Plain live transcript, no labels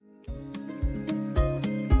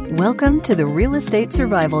Welcome to the Real Estate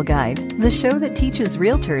Survival Guide, the show that teaches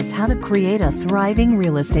realtors how to create a thriving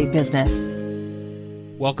real estate business.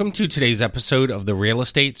 Welcome to today's episode of the Real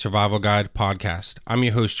Estate Survival Guide podcast. I'm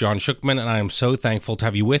your host, John Shookman, and I am so thankful to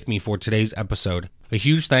have you with me for today's episode. A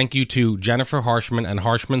huge thank you to Jennifer Harshman and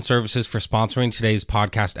Harshman Services for sponsoring today's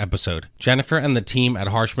podcast episode. Jennifer and the team at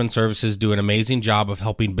Harshman Services do an amazing job of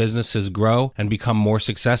helping businesses grow and become more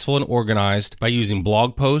successful and organized by using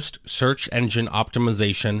blog post, search engine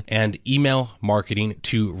optimization, and email marketing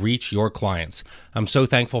to reach your clients. I'm so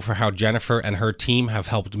thankful for how Jennifer and her team have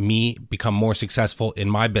helped me become more successful in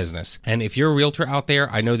my business. And if you're a realtor out there,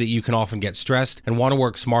 I know that you can often get stressed and want to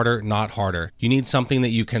work smarter, not harder. You need something that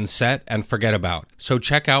you can set and forget about. So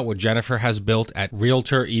check out what Jennifer has built at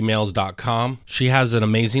realtoremails.com. She has an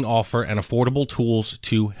amazing offer and affordable tools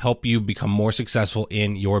to help you become more successful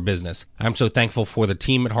in your business. I'm so thankful for the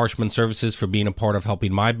team at Harshman Services for being a part of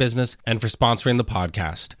helping my business and for sponsoring the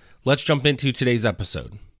podcast. Let's jump into today's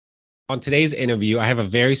episode. On today's interview, I have a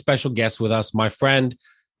very special guest with us, my friend,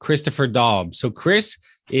 Christopher Daub. So Chris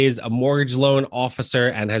is a mortgage loan officer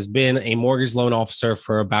and has been a mortgage loan officer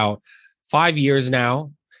for about 5 years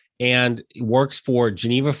now, and works for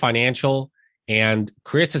Geneva Financial. And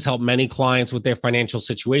Chris has helped many clients with their financial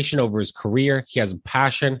situation over his career. He has a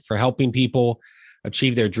passion for helping people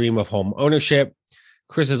achieve their dream of home ownership.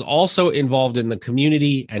 Chris is also involved in the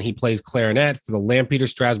community, and he plays clarinet for the Lampeter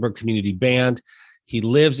Strasburg Community Band. He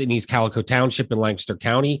lives in East Calico Township in Lancaster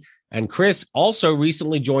County. And Chris also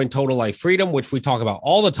recently joined Total Life Freedom, which we talk about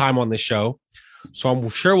all the time on this show. So I'm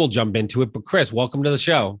sure we'll jump into it. But Chris, welcome to the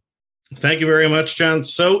show. Thank you very much, John.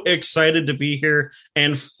 So excited to be here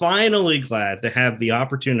and finally glad to have the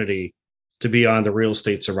opportunity to be on the Real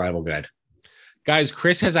Estate Survival Guide. Guys,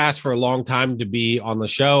 Chris has asked for a long time to be on the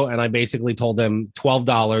show, and I basically told him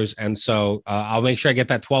 $12. And so I'll make sure I get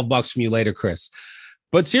that $12 from you later, Chris.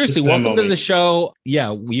 But seriously, welcome to the show.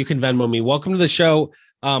 Yeah, you can Venmo me. Welcome to the show.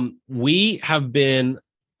 We have been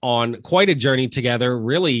on quite a journey together,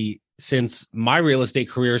 really, since my real estate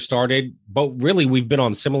career started, but really we've been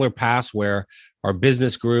on similar paths where our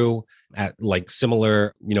business grew at like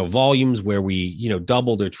similar, volumes where we,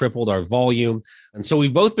 doubled or tripled our volume. And so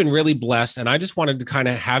we've both been really blessed. And I just wanted to kind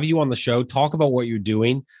of have you on the show, talk about what you're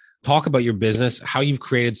doing, talk about your business, how you've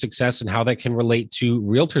created success and how that can relate to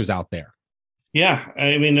realtors out there. Yeah.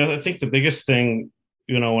 I mean, I think the biggest thing,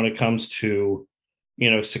 when it comes to,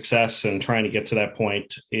 success and trying to get to that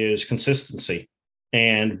point is consistency.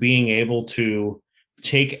 And being able to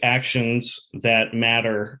take actions that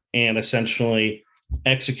matter and essentially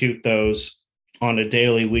execute those on a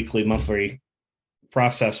daily, weekly, monthly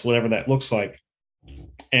process, whatever that looks like.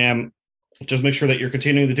 And just make sure that you're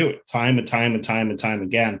continuing to do it time and time and time and time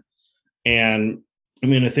again. And I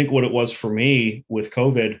mean, I think what it was for me with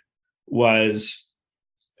COVID was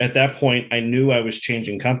at that point, I knew I was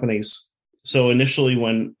changing companies. So initially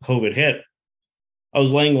when COVID hit, I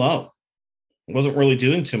was laying low. Wasn't really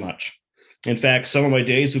doing too much. In fact, some of my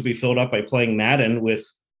days would be filled up by playing Madden with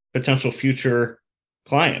potential future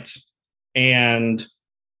clients. And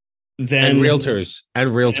then realtors.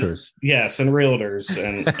 Yes, and realtors.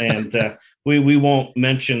 And we won't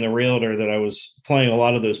mention the realtor that I was playing a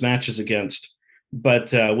lot of those matches against.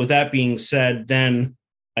 But with that being said, then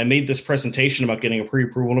I made this presentation about getting a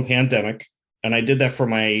pre-approval in a pandemic. And I did that for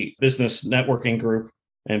my business networking group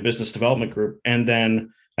and business development group. And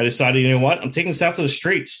then I decided, you know what, I'm taking this out to the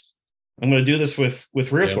streets. I'm going to do this with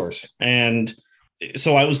realtors. Yeah. And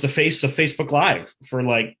so I was the face of Facebook Live for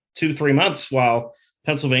like 2-3 months while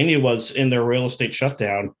Pennsylvania was in their real estate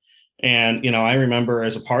shutdown. And, I remember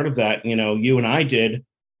as a part of that, you and I did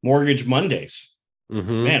Mortgage Mondays.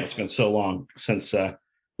 Mm-hmm. Man, it's been so long since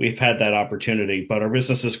we've had that opportunity, but our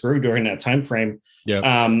businesses grew during that time frame. Yep.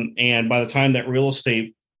 And by the time that real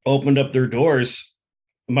estate opened up their doors,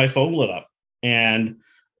 my phone lit up. And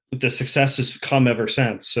the success has come ever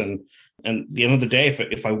since. And at the end of the day,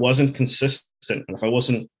 if I wasn't consistent, and if I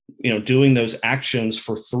wasn't, doing those actions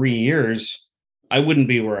for 3 years, I wouldn't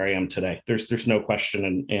be where I am today. There's no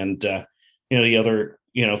question. And the other,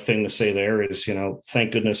 thing to say there is,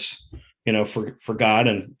 thank goodness, for God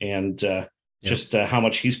and just how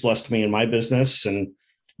much he's blessed me in my business. And,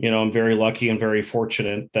 I'm very lucky and very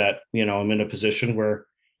fortunate that, I'm in a position where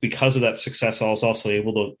because of that success, I was also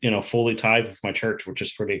able to, fully tithe with my church, which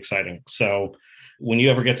is pretty exciting. So when you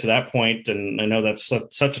ever get to that point, and I know that's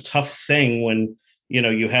such a tough thing when,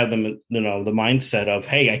 you have them, the mindset of,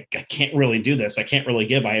 hey, I can't really do this. I can't really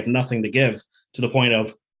give. I have nothing to give, to the point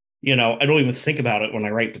of, I don't even think about it when I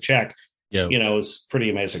write the check. Yeah. It's pretty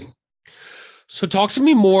amazing. So talk to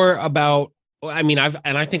me more about I mean,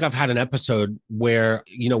 I think I've had an episode where,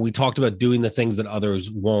 we talked about doing the things that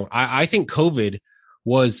others won't. I think COVID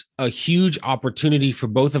was a huge opportunity for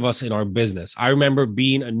both of us in our business. I remember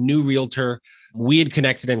being a new realtor. We had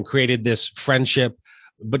connected and created this friendship,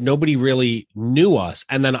 but nobody really knew us.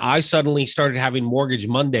 And then I suddenly started having Mortgage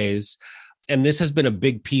Mondays. And this has been a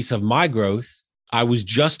big piece of my growth. I was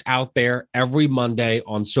just out there every Monday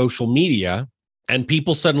on social media, and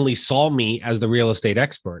people suddenly saw me as the real estate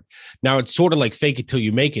expert. Now it's sort of like fake it till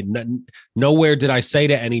you make it. Nowhere did I say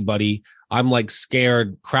to anybody, I'm like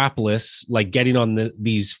scared crapless, like getting on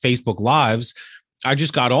these Facebook lives. I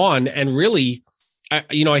just got on, and really,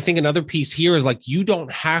 I think another piece here is like, you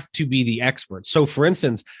don't have to be the expert. So for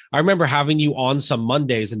instance, I remember having you on some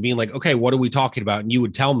Mondays and being like, okay, what are we talking about? And you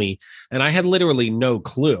would tell me, and I had literally no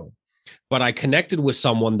clue, but I connected with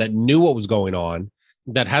someone that knew what was going on,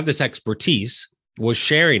 that had this expertise, was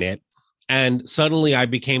sharing it. And suddenly I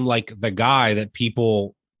became like the guy that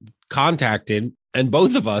people contacted. And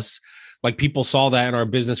both of us, like, people saw that, and our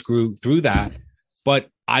business grew through that. But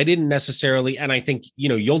I didn't necessarily, and I think,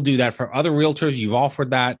 you'll do that for other realtors. You've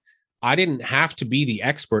offered that. I didn't have to be the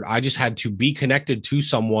expert. I just had to be connected to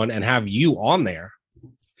someone and have you on there.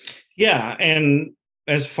 Yeah. And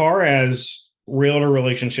as far as realtor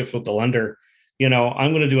relationships with the lender,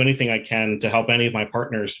 I'm going to do anything I can to help any of my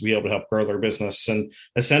partners to be able to help grow their business. And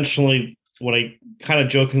essentially what I kind of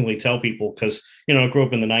jokingly tell people, because, I grew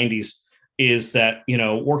up in the 90s, is that,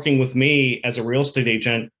 working with me as a real estate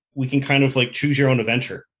agent, we can kind of like choose your own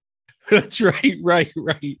adventure. That's right.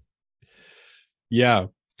 Yeah.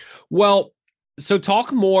 Well, so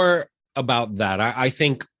talk more about that. I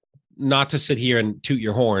think, not to sit here and toot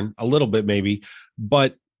your horn a little bit maybe,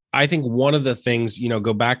 but I think one of the things,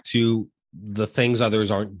 go back to the things others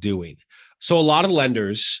aren't doing. So a lot of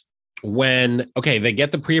lenders, they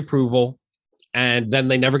get the pre-approval and then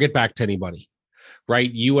they never get back to anybody, right?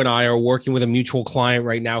 You and I are working with a mutual client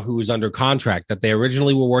right now who is under contract that they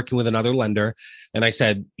originally were working with another lender. And I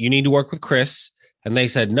said, you need to work with Chris. And they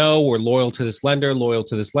said, no, we're loyal to this lender, loyal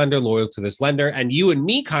to this lender, loyal to this lender. And you and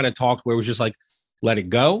me kind of talked where it was just like, let it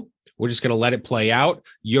go. We're just going to let it play out.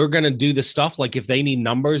 You're going to do the stuff. Like if they need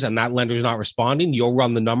numbers and that lender's not responding, you'll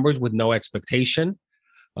run the numbers with no expectation.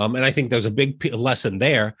 And I think there's a big lesson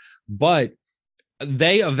there. But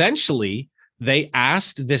they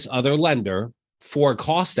asked this other lender for a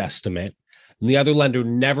cost estimate, and the other lender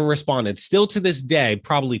never responded. Still to this day,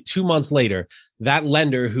 probably 2 months later, that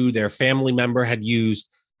lender who their family member had used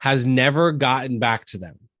has never gotten back to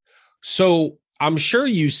them. So I'm sure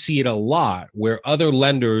you see it a lot where other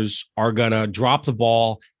lenders are going to drop the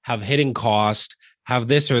ball, have hidden cost, have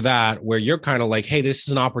this or that, where you're kind of like, hey, this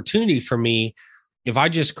is an opportunity for me if I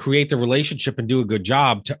just create the relationship and do a good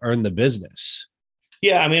job to earn the business.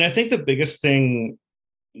 Yeah. I mean, I think the biggest thing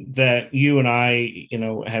that you and I,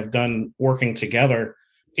 have done working together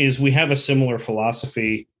is we have a similar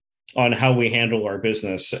philosophy on how we handle our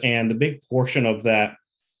business. And the big portion of that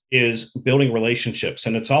is building relationships,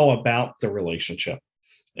 and it's all about the relationship.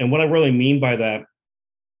 And what I really mean by that,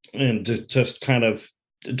 and to just kind of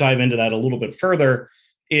dive into that a little bit further,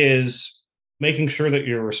 is making sure that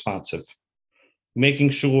you're responsive, making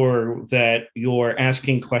sure that you're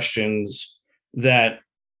asking questions that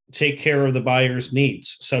take care of the buyer's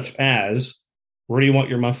needs, such as, where do you want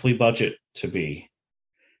your monthly budget to be?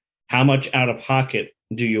 How much out of pocket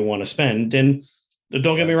do you want to spend? And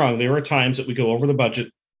don't get me wrong, there are times that we go over the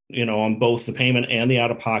budget, on both the payment and the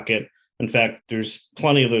out of pocket. In fact, there's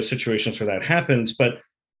plenty of those situations where that happens, but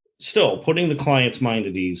still putting the client's mind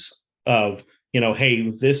at ease of, hey,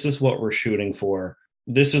 this is what we're shooting for.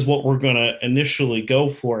 This is what we're going to initially go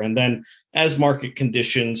for. And then as market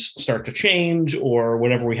conditions start to change or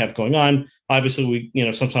whatever we have going on, obviously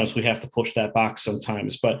sometimes we have to push that box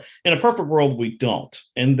sometimes, but in a perfect world, we don't.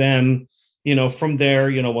 And then, from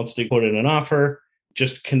there, once they put in an offer,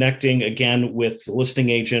 just connecting again with the listing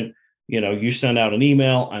agent, you send out an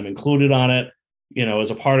email, I'm included on it, as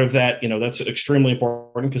a part of that, that's extremely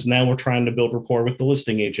important because now we're trying to build rapport with the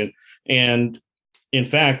listing agent. And in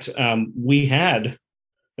fact, we had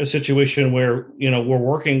a situation where, we're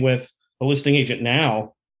working with a listing agent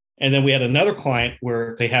now, and then we had another client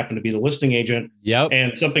where they happened to be the listing agent. Yep.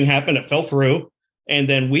 And something happened, it fell through. And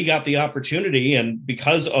then we got the opportunity, and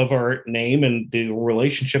because of our name and the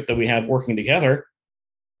relationship that we have working together,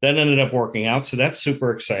 that ended up working out. So that's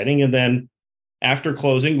super exciting. And then after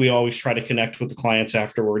closing, we always try to connect with the clients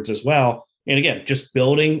afterwards as well. And again, just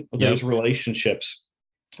building those relationships,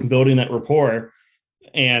 building that rapport,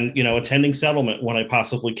 and, attending settlement when I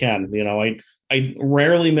possibly can. I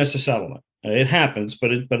rarely miss a settlement. It happens,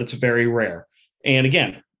 but it's very rare. And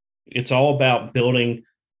again, it's all about building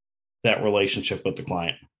that relationship with the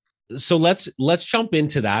client. So let's jump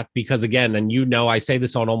into that, because again, and I say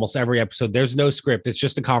this on almost every episode, there's no script. It's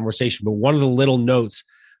just a conversation. But one of the little notes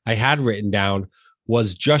I had written down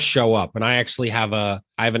was just show up. And I actually have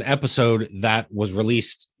an episode that was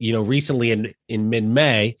released, recently in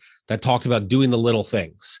mid-May that talked about doing the little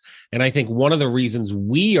things. And I think one of the reasons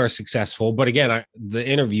we are successful, but again, the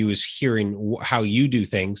interview is hearing how you do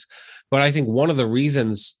things. But I think one of the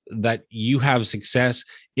reasons that you have success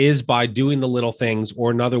is by doing the little things,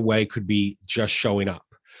 or another way could be just showing up.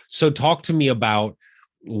 So talk to me about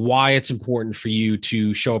why it's important for you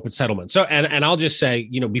to show up at settlement. So, and I'll just say,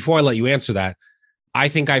 before I let you answer that, I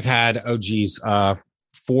think I've had,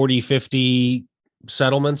 40, 50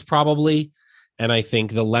 settlements probably. And I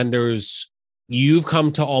think the lenders, you've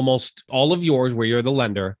come to almost all of yours where you're the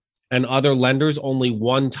lender, and other lenders only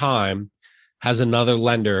one time has another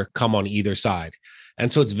lender come on either side.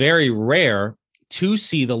 And so it's very rare to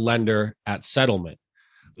see the lender at settlement.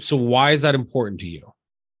 So why is that important to you?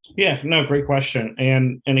 Yeah, no, great question.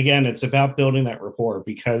 And again, it's about building that rapport,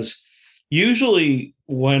 because usually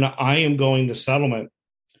when I am going to settlement,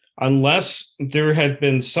 unless there had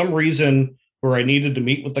been some reason where I needed to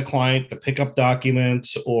meet with the client to pick up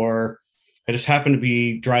documents, or I just happened to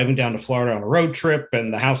be driving down to Florida on a road trip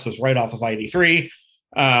and the house was right off of I-83.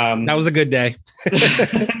 That was a good day.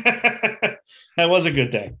 That was a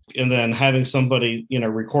good day. And then having somebody,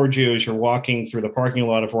 record you as you're walking through the parking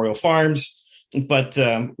lot of Royal Farms. But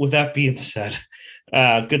with that being said,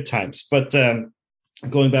 good times. But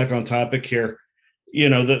going back on topic here,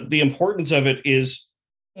 the importance of it is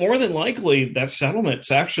more than likely that settlement's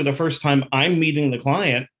actually the first time I'm meeting the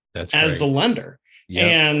client as the lender. Yep.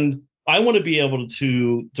 And I want to be able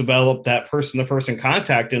to develop that person-to-person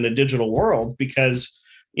contact in a digital world, because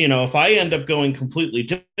if I end up going completely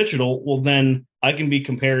digital, well, then I can be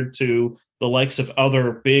compared to the likes of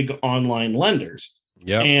other big online lenders.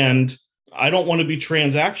 Yeah. And I don't want to be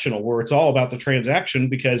transactional, where it's all about the transaction,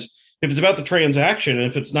 because if it's about the transaction and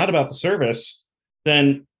if it's not about the service,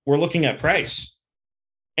 then we're looking at price.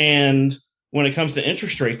 And when it comes to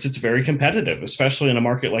interest rates, it's very competitive, especially in a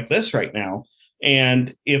market like this right now.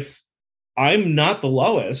 And if I'm not the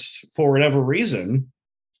lowest for whatever reason,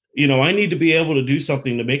 I need to be able to do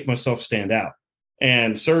something to make myself stand out.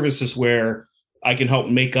 And service is where I can help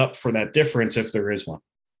make up for that difference, if there is one.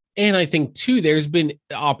 And I think too, there's been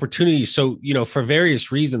opportunities. So, for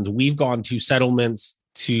various reasons, we've gone to settlements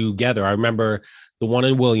together. I remember the one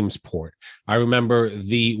in Williamsport. I remember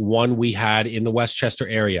the one we had in the Westchester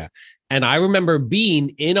area. And I remember being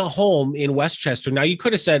in a home in Westchester. Now, you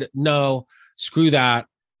could have said, no, screw that.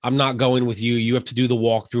 I'm not going with you. You have to do the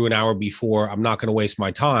walkthrough an hour before. I'm not going to waste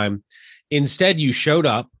my time. Instead, you showed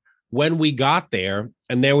up when we got there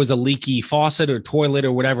and there was a leaky faucet or toilet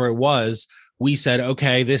or whatever it was. We said,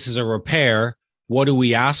 okay, this is a repair. What do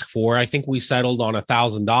we ask for? I think we settled on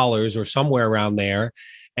 $1,000 or somewhere around there.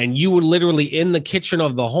 And you were literally in the kitchen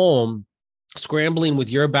of the home, scrambling with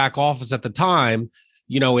your back office at the time,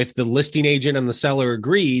 if the listing agent and the seller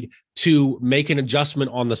agreed to make an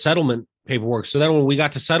adjustment on the settlement paperwork. So then when we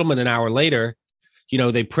got to settlement an hour later,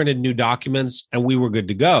 they printed new documents and we were good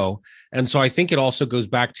to go. And so I think it also goes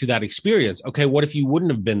back to that experience. Okay, what if you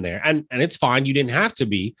wouldn't have been there? And it's fine. You didn't have to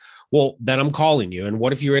be. Well, then I'm calling you. And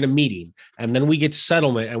what if you're in a meeting? And then we get to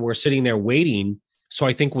settlement and we're sitting there waiting. So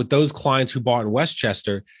I think with those clients who bought in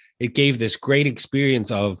Westchester, it gave this great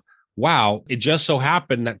experience of, wow, it just so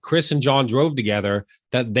happened that Chris and John drove together,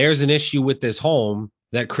 that there's an issue with this home,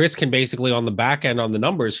 that Chris can basically on the back end on the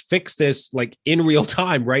numbers fix this like in real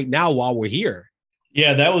time right now while we're here.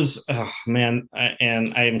 Yeah, that was, man.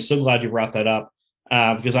 And I am so glad you brought that up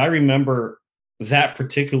because I remember that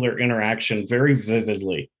particular interaction very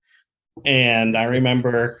vividly. And I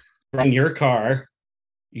remember in your car,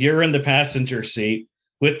 you're in the passenger seat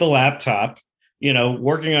with the laptop,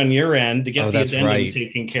 working on your end to get the addendum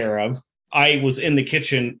taken care of. I was in the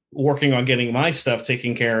kitchen working on getting my stuff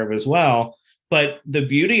taken care of as well. But the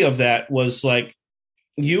beauty of that was like,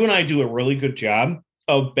 you and I do a really good job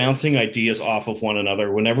of bouncing ideas off of one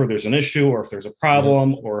another whenever there's an issue or if there's a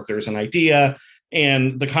problem or if there's an idea.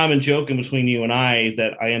 And the common joke in between you and I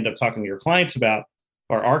that I end up talking to your clients about,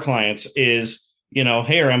 or our clients, is,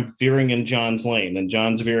 hey, I'm veering in John's lane and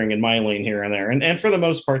John's veering in my lane here and there. And for the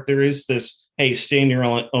most part, there is this, hey, stay in your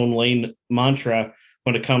own lane mantra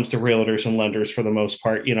when it comes to realtors and lenders for the most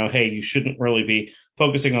part. Hey, you shouldn't really be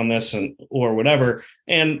focusing on this or whatever.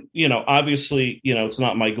 And, obviously, it's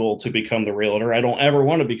not my goal to become the realtor. I don't ever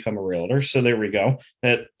want to become a realtor. So there we go.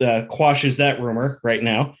 That quashes that rumor right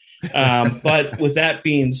now. But with that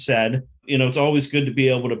being said, it's always good to be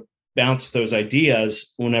able to bounce those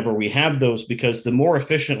ideas whenever we have those, because the more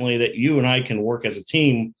efficiently that you and I can work as a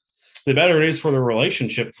team, the better it is for the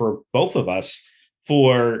relationship for both of us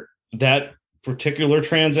for that particular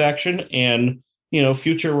transaction and,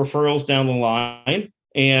 future referrals down the line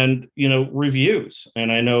and, reviews.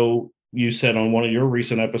 And I know you said on one of your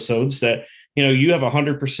recent episodes that, you have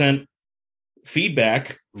 100%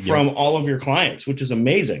 feedback from all of your clients, which is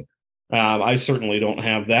amazing. I certainly don't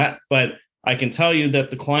have that, but I can tell you that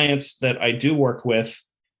the clients that I do work with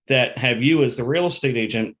that have you as the real estate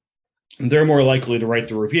agent, they're more likely to write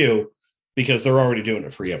the review because they're already doing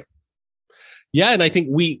it for you. Yeah. And I think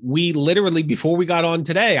we literally, before we got on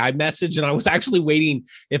today, I messaged and I was actually waiting.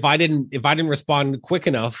 If I didn't respond quick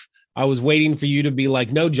enough, I was waiting for you to be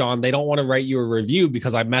like, no, John, they don't want to write you a review,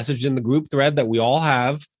 because I messaged in the group thread that we all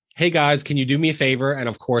have. Hey guys, can you do me a favor? And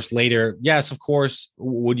of course later, yes, of course.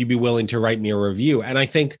 Would you be willing to write me a review? And I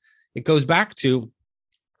think it goes back to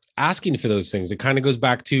asking for those things. It kind of goes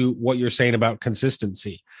back to what you're saying about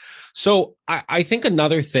consistency. So I think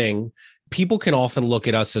another thing, people can often look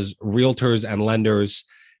at us as realtors and lenders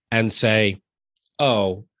and say,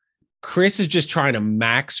 oh, Chris is just trying to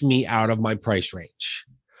max me out of my price range,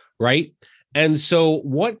 right? And so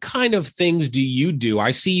what kind of things do you do?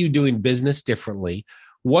 I see you doing business differently.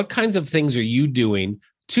 What kinds of things are you doing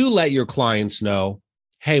to let your clients know,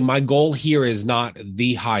 hey, my goal here is not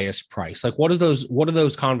the highest price? Like, what do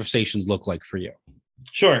those conversations look like for you?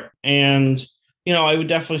 Sure. And I would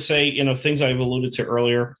definitely say, things I've alluded to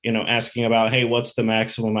earlier, asking about, hey, what's the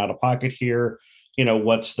maximum out of pocket here?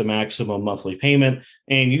 What's the maximum monthly payment?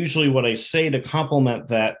 And usually what I say to complement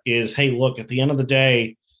that is, hey, look, at the end of the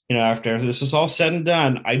day, after this is all said and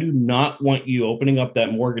done, I do not want you opening up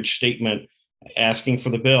that mortgage statement, asking for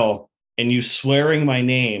the bill, and you swearing my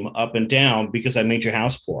name up and down because I made your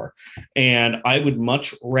house poor. And I would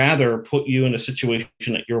much rather put you in a situation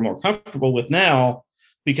that you're more comfortable with now,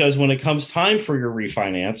 because when it comes time for your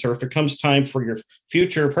refinance, or if it comes time for your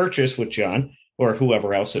future purchase with John or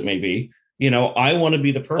whoever else it may be, I want to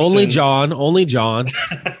be the person. Only John.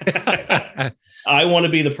 I want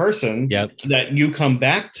to be the person that you come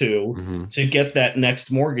back to to get that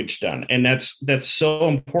next mortgage done. And that's so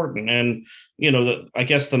important. And, I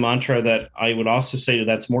guess the mantra that I would also say to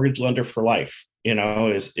that's mortgage lender for life,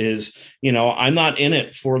 is I'm not in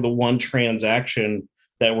it for the one transaction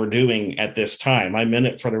that we're doing at this time. I'm in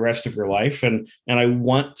it for the rest of your life. And I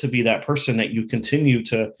want to be that person that you continue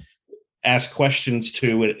to ask questions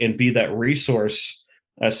to and be that resource.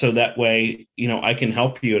 So that way, I can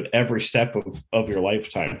help you at every step of your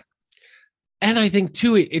lifetime. And I think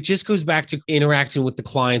too, it just goes back to interacting with the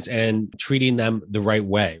clients and treating them the right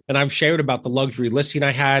way. And I've shared about the luxury listing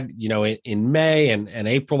I had, in May and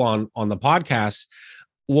April on the podcast.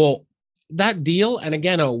 Well, that deal, and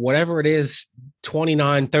again, whatever it is,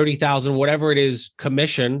 29, 30,000, whatever it is,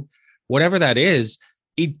 commission, whatever that is,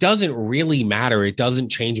 it doesn't really matter. It doesn't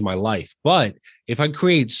change my life. But if I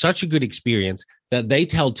create such a good experience that they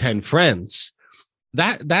tell 10 friends,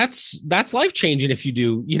 that's life-changing if you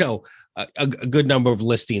do, a good number of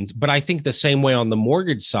listings. But I think the same way on the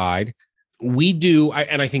mortgage side, we do,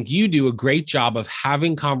 and I think you do a great job of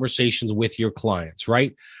having conversations with your clients,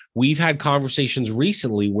 right? We've had conversations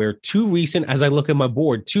recently where as I look at my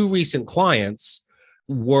board, 2 recent clients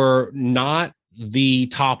were not the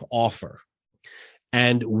top offer.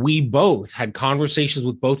 And we both had conversations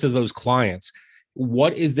with both of those clients.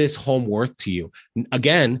 What is this home worth to you?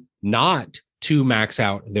 Again, not to max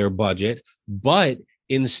out their budget, but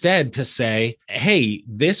instead to say, hey,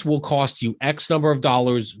 this will cost you X number of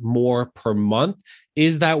dollars more per month.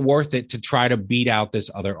 Is that worth it to try to beat out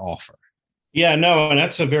this other offer? Yeah, no, and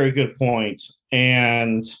that's a very good point.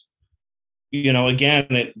 And, again,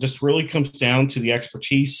 it just really comes down to the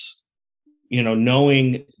expertise,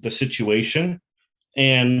 knowing the situation.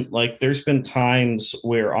 And there's been times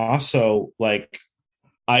where also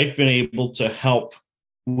I've been able to help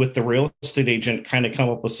with the real estate agent kind of come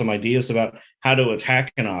up with some ideas about how to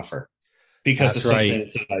attack an offer because of some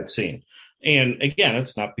things that I've seen. And again,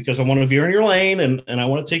 it's not because I want to veer in your lane and I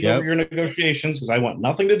want to take over your negotiations, because I want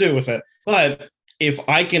nothing to do with it. But if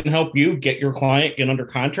I can help you get your client get under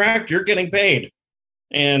contract, you're getting paid.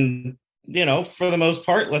 And, for the most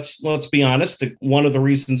part, let's be honest. One of the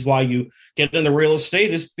reasons why you get into real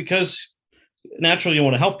estate is because naturally you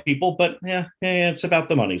want to help people, but it's about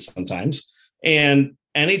the money sometimes. And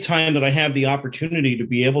anytime that I have the opportunity to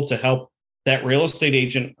be able to help that real estate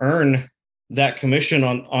agent earn that commission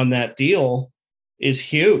on that deal is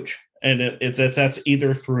huge. And if that's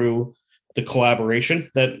either through the collaboration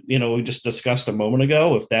that, we just discussed a moment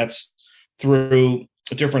ago, if that's through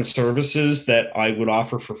different services that I would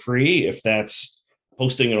offer for free, if that's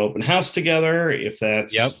hosting an open house together, if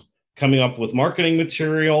that's coming up with marketing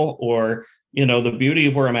material, or, the beauty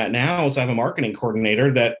of where I'm at now is I have a marketing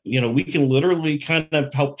coordinator that, we can literally kind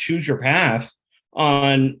of help choose your path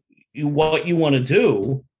on what you want to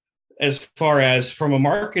do as far as from a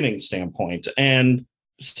marketing standpoint. And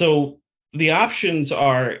so the options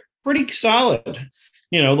are pretty solid.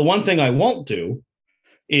 The one thing I won't do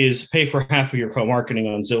is pay for half of your co-marketing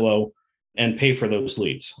on Zillow and pay for those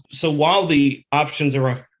leads. So while the options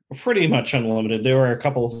are pretty much unlimited, there are a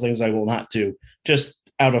couple of things I will not do, just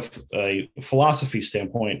out of a philosophy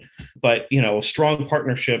standpoint. But, a strong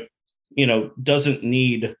partnership, doesn't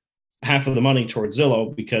need half of the money towards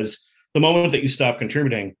Zillow, because the moment that you stop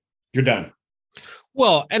contributing, you're done.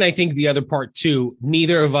 Well, and I think the other part too,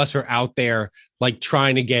 neither of us are out there like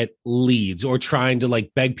trying to get leads or trying to like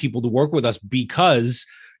beg people to work with us, because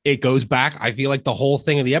it goes back. I feel like the whole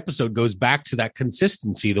thing of the episode goes back to that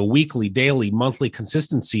consistency, the weekly, daily, monthly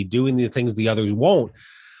consistency, doing the things the others won't.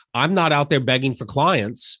 I'm not out there begging for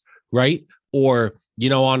clients, right? Or,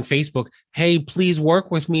 on Facebook, hey, please work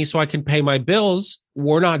with me so I can pay my bills.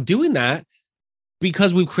 We're not doing that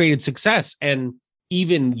because we've created success. And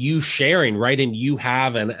even you sharing, right? And you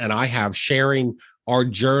have, and I have, sharing our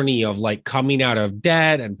journey of like coming out of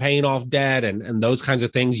debt and paying off debt and those kinds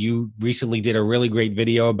of things. You recently did a really great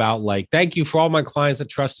video about like, thank you for all my clients that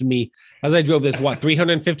trusted me as I drove this,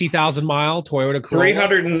 350,000 mile Toyota Corolla?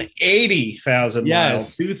 380,000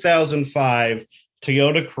 miles, 2005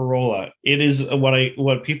 Toyota Corolla. It is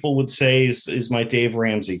what people would say is my Dave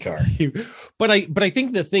Ramsey car. But I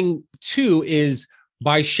think the thing too is,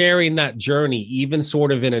 by sharing that journey, even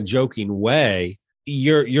sort of in a joking way,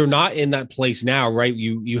 you're not in that place now, right?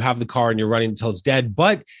 You have the car and you're running until it's dead,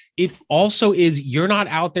 but it also is, you're not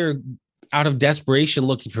out there out of desperation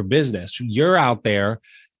looking for business. You're out there,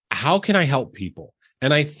 how can I help people?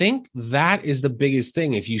 And I think that is the biggest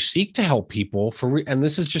thing. If you seek to help people and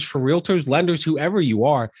this is just for realtors, lenders, whoever you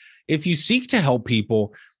are, if you seek to help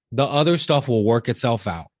people, the other stuff will work itself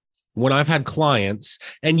out. When I've had clients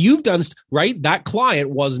and you've done, right, that client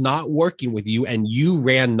was not working with you and you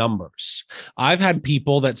ran numbers. I've had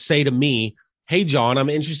people that say to me, hey, John, I'm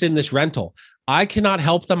interested in this rental. I cannot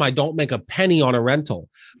help them. I don't make a penny on a rental,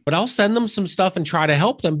 but I'll send them some stuff and try to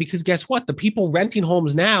help them, because guess what? The people renting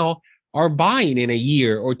homes now are buying in a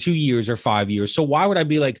year or 2 years or 5 years. So why would I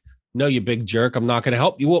be like, no, you big jerk, I'm not going to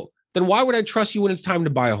help you? Well, then why would I trust you when it's time to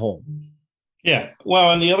buy a home? Yeah.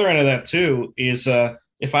 Well, and the other end of that too is,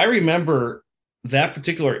 if I remember that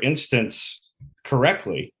particular instance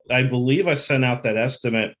correctly, I believe I sent out that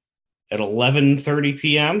estimate at 11:30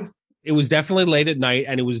 p.m. It was definitely late at night,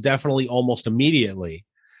 and it was definitely almost immediately.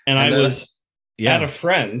 And I was at a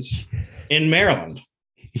friend's in Maryland.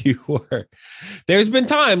 You were. There's been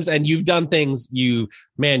times, and you've done things. You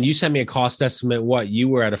sent me a cost estimate. What? You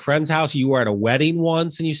were at a friend's house. You were at a wedding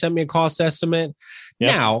once, and you sent me a cost estimate.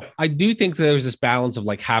 Yep. Now, I do think there's this balance of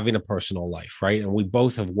like having a personal life, right? And we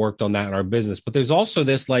both have worked on that in our business. But there's also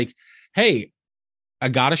this like, hey, I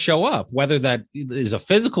got to show up, whether that is a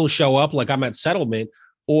physical show up, like I'm at settlement,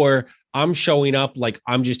 or I'm showing up like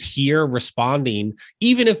I'm just here responding,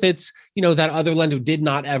 even if it's, that other lender did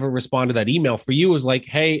not ever respond to that email. For you, it was like,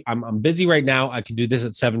 hey, I'm busy right now. I can do this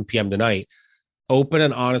at 7 p.m. tonight. Open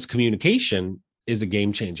and honest communication is a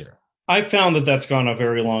game changer. I found that that's gone a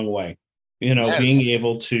very long way. Yes. Being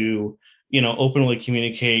able to, openly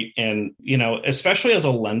communicate and, especially as a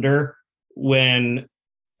lender, when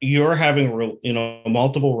you're having,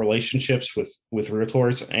 multiple relationships with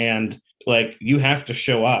realtors, and like, you have to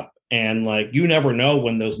show up, and like, you never know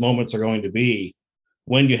when those moments are going to be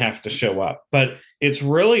when you have to show up. But it's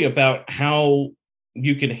really about how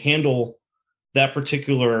you can handle that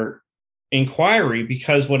particular inquiry,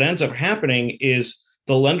 because what ends up happening is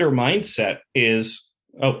the lender mindset is,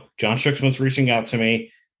 oh, John Shookman's reaching out to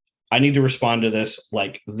me. I need to respond to this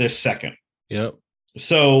like this second. Yep.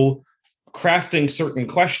 So crafting certain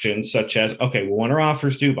questions such as, okay, well, when are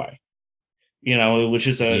offers due by? Which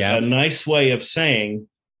is a nice way of saying,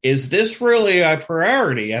 is this really a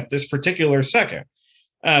priority at this particular second?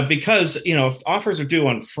 Because, if offers are due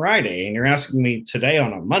on Friday and you're asking me today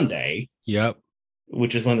on a Monday, yep,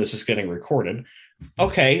 which is when this is getting recorded,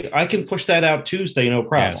 okay, I can push that out Tuesday, no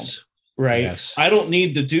problem. Yes. Right. Yes. I don't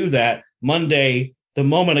need to do that Monday, the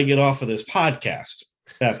moment I get off of this podcast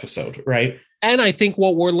episode. Right. And I think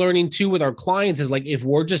what we're learning too with our clients is like, if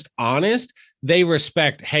we're just honest, they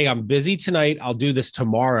respect, hey, I'm busy tonight, I'll do this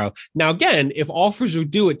tomorrow. Now, again, if offers are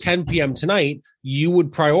due at 10 p.m. tonight, you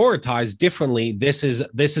would prioritize differently. This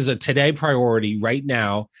is a today priority right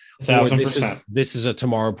now. 1,000%. This is a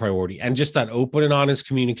tomorrow priority. And just that open and honest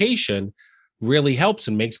communication really helps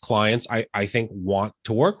and makes clients, I think, want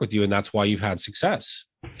to work with you. And that's why you've had success.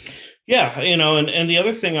 Yeah. And the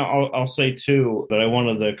other thing I'll say too, that I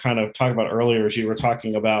wanted to kind of talk about earlier, is you were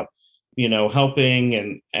talking about,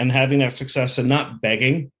 helping and having that success and not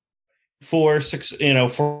begging for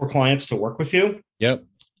clients to work with you. Yep.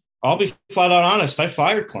 I'll be flat out honest. I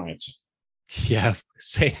fired clients. Yeah,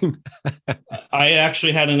 same. I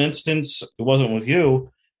actually had an instance. It wasn't with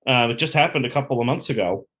you. It just happened a couple of months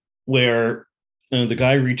ago where the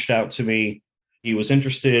guy reached out to me. He was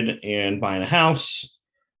interested in buying a house,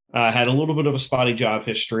 had a little bit of a spotty job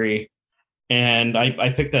history. And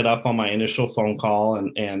I picked that up on my initial phone call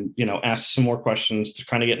and asked some more questions to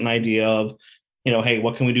kind of get an idea of, hey,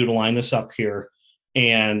 what can we do to line this up here?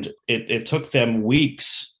 And it took them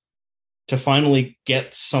weeks to finally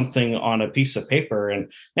get something on a piece of paper.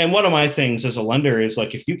 And one of my things as a lender is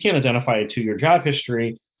like, if you can't identify a 2-year job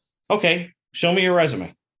history, okay, show me your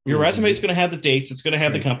resume. Your resume is going to have the dates. It's going to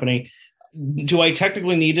have the company. Do I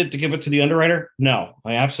technically need it to give it to the underwriter? No,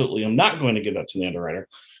 I absolutely am not going to give that to the underwriter.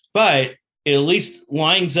 But it at least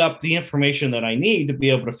lines up the information that I need to be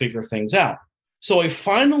able to figure things out. So I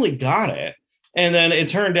finally got it. And then it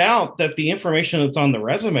turned out that the information that's on the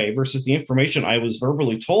resume versus the information I was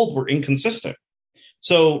verbally told were inconsistent.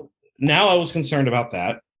 So now I was concerned about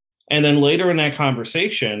that. And then later in that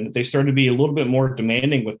conversation, they started to be a little bit more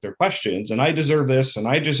demanding with their questions. And I deserve this and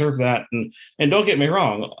I deserve that. And don't get me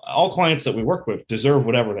wrong, all clients that we work with deserve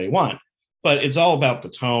whatever they want. But it's all about the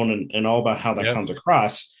tone and all about how that comes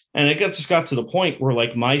across. And it just got to the point where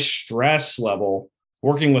like my stress level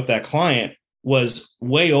working with that client was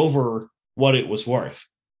way over what it was worth.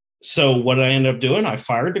 So what I ended up doing, I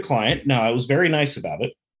fired the client. Now, I was very nice about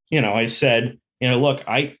it. I said, look,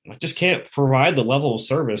 I just can't provide the level of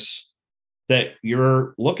service that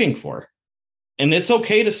you're looking for. And it's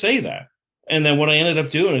okay to say that. And then what I ended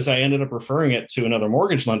up doing is I ended up referring it to another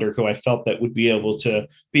mortgage lender who I felt that would be able to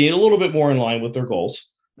be a little bit more in line with their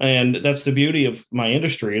goals. And that's the beauty of my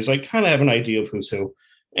industry, is I kind of have an idea of who's who.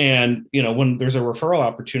 And, when there's a referral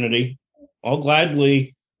opportunity, I'll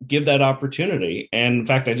gladly give that opportunity. And in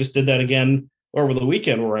fact, I just did that again over the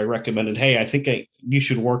weekend where I recommended, hey, I think you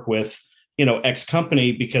should work with, X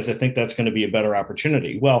company because I think that's going to be a better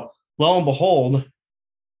opportunity. Well, lo and behold,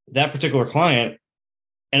 that particular client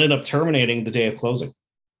ended up terminating the day of closing.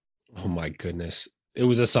 Oh my goodness. It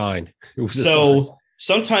was a sign.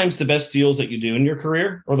 Sometimes the best deals that you do in your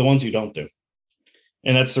career are the ones you don't do.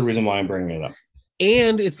 And that's the reason why I'm bringing it up.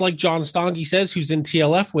 And it's like John Stongi says, who's in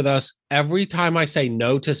TLF with us, every time I say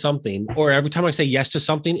no to something, or every time I say yes to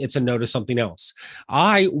something, it's a no to something else.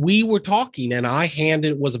 We were talking and I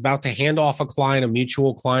was about to hand off a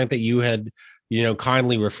mutual client that you had,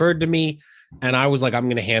 kindly referred to me. And I was like, I'm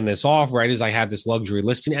going to hand this off right as I had this luxury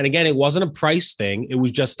listing. And again, it wasn't a price thing. It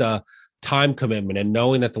was just a time commitment and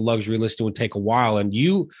knowing that the luxury listing would take a while. And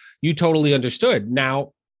you totally understood.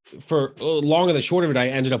 Now, for long and the short of it, I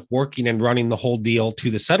ended up working and running the whole deal to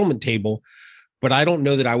the settlement table, but I don't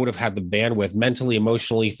know that I would have had the bandwidth mentally,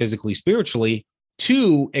 emotionally, physically, spiritually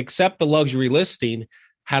to accept the luxury listing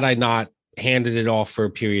had I not handed it off for a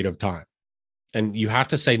period of time. And you have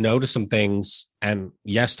to say no to some things and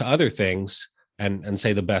yes to other things and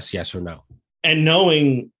say the best yes or no. And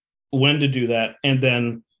knowing when to do that. And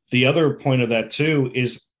then the other point of that too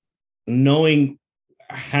is knowing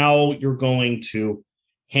how you're going to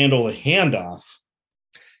handle a handoff.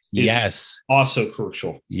 Yes. Also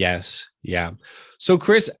crucial. Yes. Yeah. So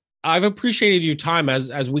Chris, I've appreciated your time.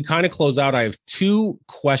 As we kind of close out, I have 2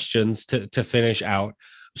 questions to finish out.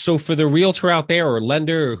 So for the realtor out there or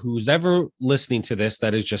lender or who's ever listening to this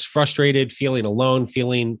that is just frustrated, feeling alone,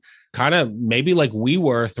 feeling kind of maybe like we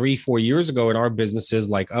were 3-4 years ago in our businesses,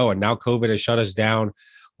 like, oh, and now COVID has shut us down.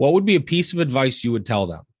 What would be a piece of advice you would tell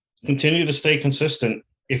them? Continue to stay consistent.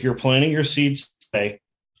 If you're planting your seeds today,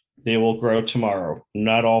 they will grow tomorrow.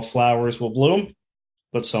 Not all flowers will bloom,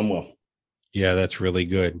 but some will. Yeah, that's really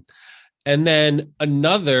good. And then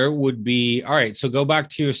another would be, all right, so go back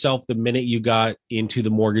to yourself the minute you got into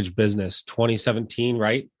the mortgage business, 2017,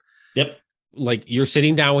 right? Yep. Like you're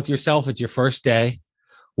sitting down with yourself. It's your first day.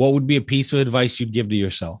 What would be a piece of advice you'd give to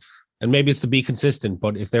yourself? And maybe it's to be consistent,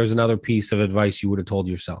 but if there's another piece of advice you would have told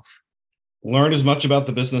yourself. Learn as much about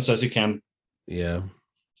the business as you can. Yeah.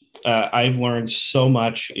 I've learned so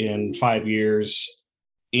much in 5 years.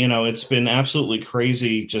 It's been absolutely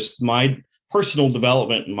crazy. Just my personal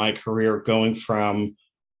development in my career, going from,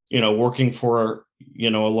 working for, a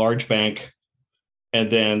large bank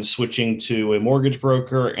and then switching to a mortgage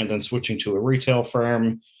broker and then switching to a retail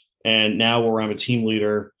firm. And now where I'm a team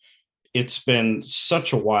leader, it's been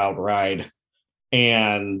such a wild ride.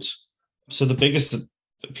 And so the biggest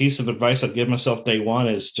piece of advice I'd give myself day one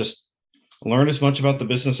is just learn as much about the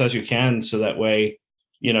business as you can, so that way,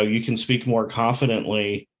 you can speak more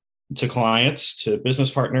confidently to clients, to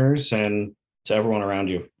business partners, and to everyone around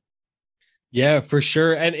you. Yeah, for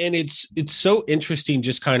sure. And it's so interesting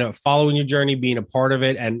just kind of following your journey, being a part of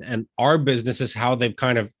it, and our businesses, how they've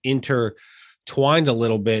kind of intertwined a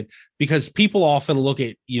little bit, because people often look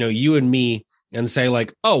at, you and me and say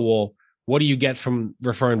like, oh, well, what do you get from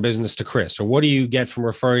referring business to Chris? Or what do you get from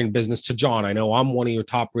referring business to John? I know I'm one of your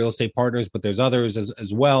top real estate partners, but there's others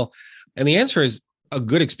as well. And the answer is a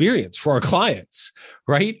good experience for our clients,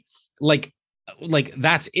 right? Like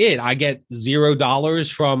that's it. I get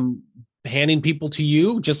 $0 from handing people to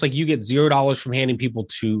you, just like you get $0 from handing people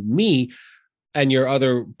to me and your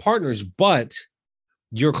other partners, but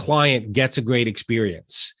your client gets a great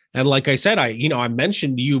experience. And like I said, I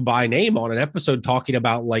mentioned you by name on an episode talking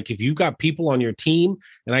about, like, if you've got people on your team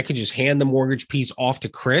and I can just hand the mortgage piece off to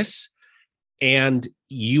Chris and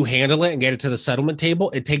you handle it and get it to the settlement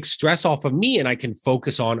table, it takes stress off of me and I can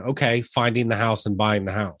focus on, okay, finding the house and buying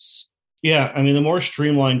the house. Yeah. I mean, the more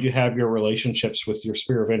streamlined you have your relationships with your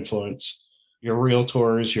sphere of influence, your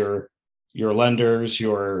realtors, your lenders,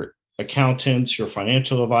 your accountants, your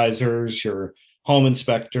financial advisors, your home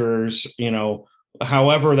inspectors,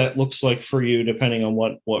 however that looks like for you, depending on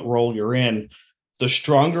what role you're in, the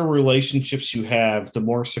stronger relationships you have, the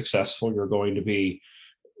more successful you're going to be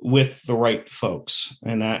with the right folks.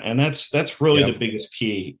 And that's really the biggest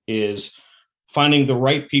key, is finding the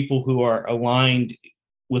right people who are aligned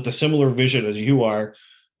with a similar vision as you are.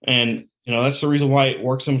 And, that's the reason why it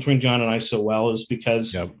works in between John and I so well, is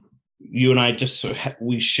because you and I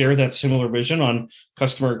we share that similar vision on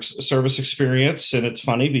customer service experience. And it's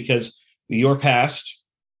funny because you have past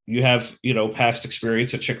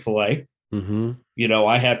experience at Chick-fil-A. Mm-hmm.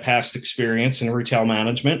 I had past experience in retail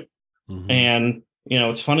management. Mm-hmm. And,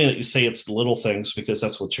 it's funny that you say it's the little things, because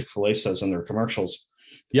that's what Chick-fil-A says in their commercials.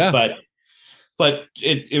 Yeah. But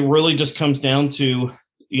it really just comes down to,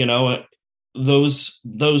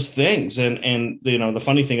 those things. And the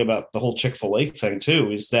funny thing about the whole Chick-fil-A thing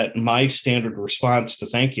too, is that my standard response to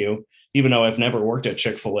thank you, even though I've never worked at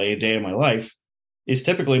Chick-fil-A a day in my life, is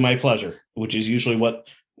typically my pleasure, which is usually what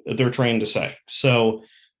they're trained to say. So,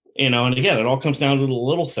 and again, it all comes down to the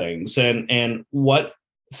little things, and what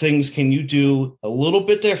things can you do a little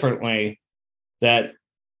bit differently that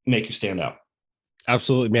make you stand out.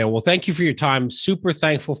 Absolutely, man. Well, thank you for your time. Super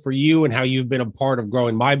thankful for you and how you've been a part of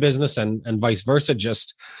growing my business and vice versa.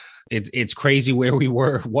 Just it's crazy where we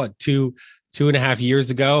were, two and a half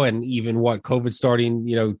years ago, and even COVID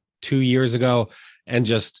starting, 2 years ago, and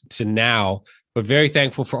just to now. But very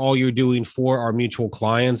thankful for all you're doing for our mutual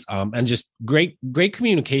clients, and just great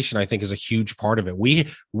communication. I think is a huge part of it.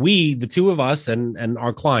 We the two of us and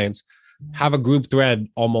our clients have a group thread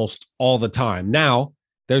almost all the time. Now,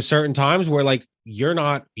 there's certain times where like you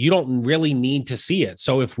don't really need to see it.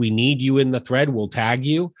 So if we need you in the thread, we'll tag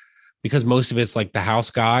you, because most of it's like the house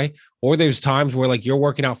guy. Or there's times where like you're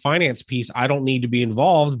working out finance piece, I don't need to be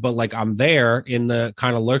involved, but like I'm there in the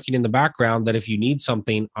kind of lurking in the background, that if you need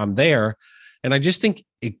something, I'm there. And I just think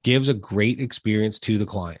it gives a great experience to the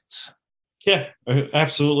clients. Yeah,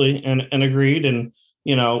 absolutely. And agreed. And,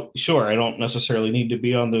 sure, I don't necessarily need to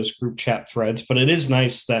be on those group chat threads, but it is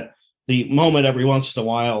nice that the moment every once in a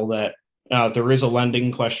while that there is a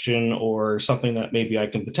lending question or something that maybe I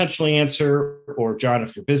can potentially answer, or John,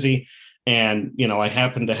 if you're busy and, I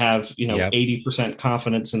happen to have, 80%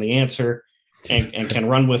 confidence in the answer and can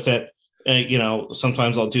run with it.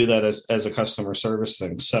 Sometimes I'll do that as a customer service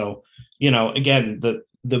thing. So, again,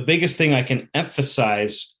 the biggest thing I can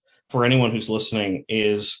emphasize for anyone who's listening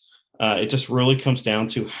is it just really comes down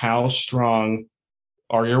to how strong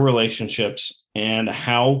are your relationships, and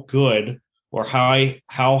how good or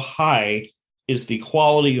how high is the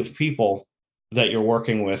quality of people that you're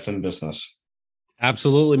working with in business.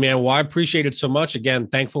 Absolutely, man. Well, I appreciate it so much. Again,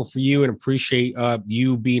 thankful for you and appreciate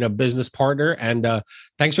you being a business partner. And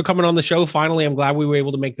thanks for coming on the show. Finally, I'm glad we were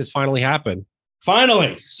able to make this finally happen.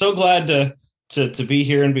 Finally, so glad to be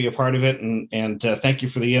here and be a part of it. And thank you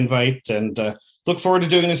for the invite. And look forward to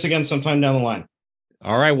doing this again sometime down the line.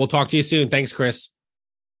 All right. We'll talk to you soon. Thanks, Chris.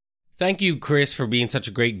 Thank you, Chris, for being such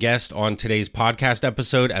a great guest on today's podcast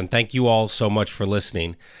episode. And thank you all so much for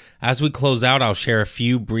listening. As we close out, I'll share a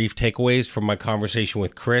few brief takeaways from my conversation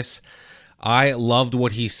with Chris. I loved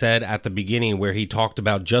what he said at the beginning, where he talked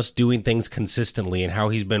about just doing things consistently and how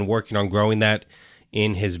he's been working on growing that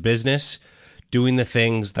in his business, doing the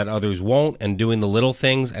things that others won't and doing the little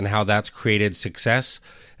things, and how that's created success,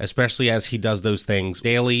 especially as he does those things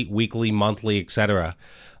daily, weekly, monthly, etc.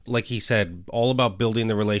 Like he said, all about building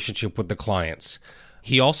the relationship with the clients.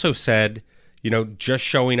 He also said, just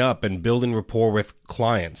showing up and building rapport with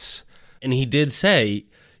clients. And he did say,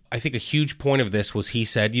 I think a huge point of this was he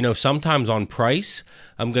said, sometimes on price,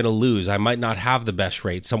 I'm going to lose. I might not have the best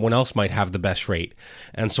rate. Someone else might have the best rate.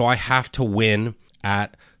 And so I have to win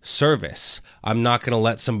at service. I'm not going to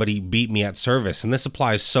let somebody beat me at service. And this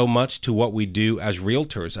applies so much to what we do as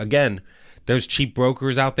realtors. Again, there's cheap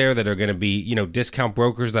brokers out there that are going to be, discount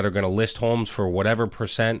brokers that are going to list homes for whatever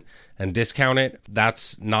percent and discount it.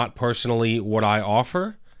 That's not personally what I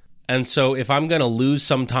offer. And so if I'm going to lose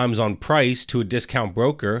sometimes on price to a discount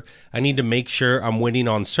broker, I need to make sure I'm winning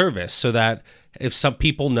on service so that if some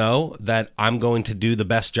people know that I'm going to do the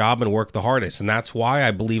best job and work the hardest. And that's why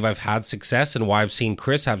I believe I've had success and why I've seen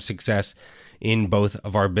Chris have success in both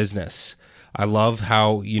of our business. I love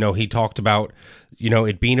how, he talked about,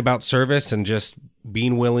 it being about service and just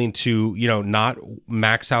being willing to, not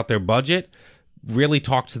max out their budget, really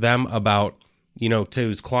talk to them about, to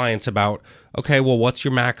his clients about, okay, well, what's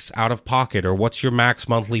your max out of pocket or what's your max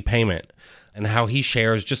monthly payment? And how he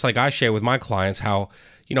shares, just like I share with my clients, how,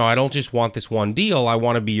 I don't just want this one deal. I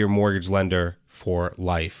want to be your mortgage lender for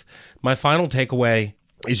life. My final takeaway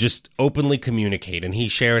is just openly communicate. And he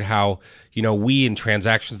shared how, we in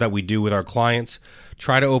transactions that we do with our clients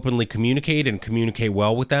try to openly communicate and communicate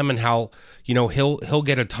well with them, and how, he'll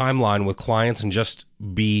get a timeline with clients and just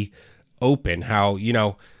be open. How,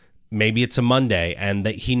 maybe it's a Monday and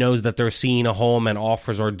that he knows that they're seeing a home and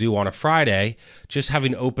offers are due on a Friday, just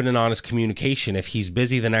having open and honest communication. If he's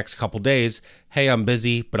busy the next couple days, hey, I'm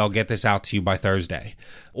busy, but I'll get this out to you by Thursday.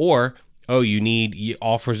 Or, oh, you need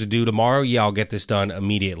offers to do tomorrow? Yeah, I'll get this done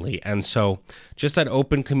immediately. And so just that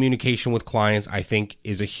open communication with clients, I think,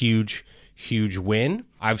 is a huge win.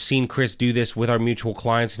 I've seen Chris do this with our mutual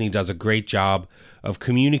clients, and he does a great job of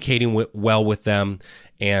communicating well with them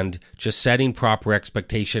and just setting proper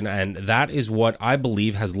expectation. And that is what I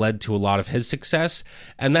believe has led to a lot of his success.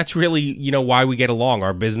 And that's really, why we get along.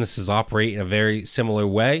 Our businesses operate in a very similar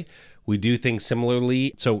way. We do things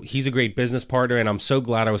similarly. So he's a great business partner, and I'm so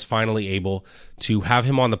glad I was finally able to have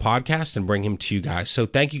him on the podcast and bring him to you guys. So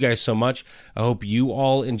thank you guys so much. I hope you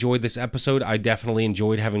all enjoyed this episode. I definitely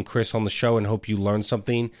enjoyed having Chris on the show and hope you learned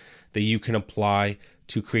something that you can apply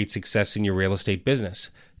to create success in your real estate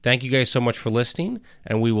business. Thank you guys so much for listening,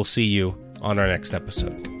 and we will see you on our next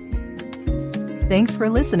episode. Thanks for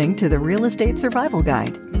listening to the Real Estate Survival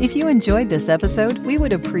Guide. If you enjoyed this episode, we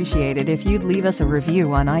would appreciate it if you'd leave us a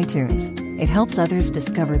review on iTunes. It helps others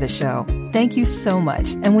discover the show. Thank you so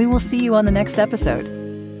much, and we will see you on the next episode.